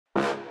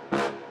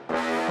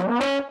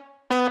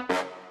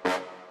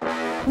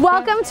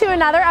Welcome to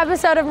another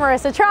episode of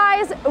Marissa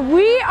Tries.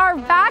 We are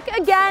back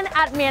again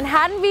at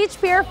Manhattan Beach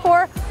Pier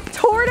for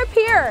Tour de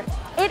Pier.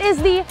 It is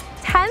the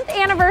 10th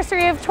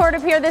anniversary of Tour de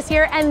Pier this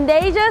year, and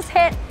they just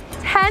hit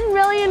 $10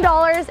 million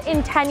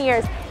in 10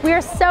 years. We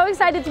are so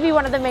excited to be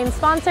one of the main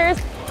sponsors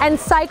and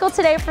cycle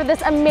today for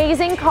this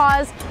amazing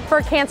cause for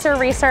cancer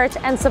research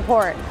and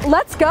support.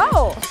 Let's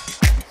go.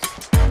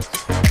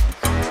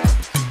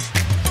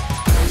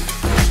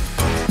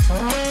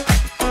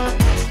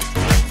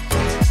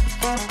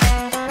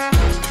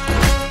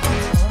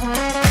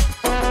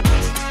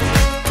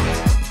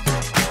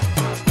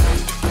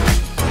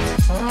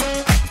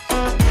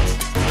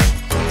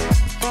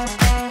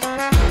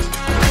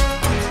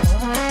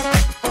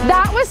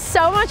 That was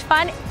so much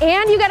fun,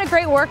 and you get a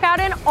great workout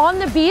in on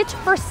the beach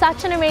for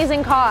such an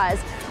amazing cause.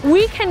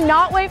 We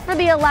cannot wait for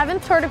the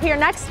 11th Tour de Pier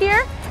next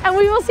year, and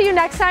we will see you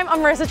next time on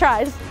Marissa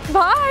Tries.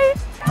 Bye!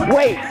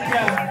 Wait,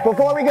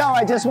 before we go,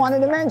 I just wanted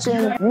to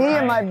mention, me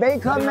and my Bay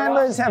Club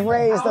members have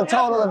raised a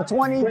total of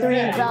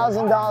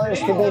 $23,000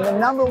 to be the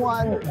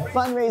 #1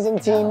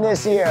 fundraising team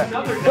this year.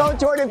 Go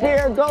Tour de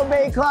Pier, go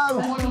Bay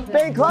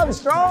Club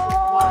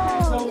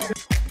strong!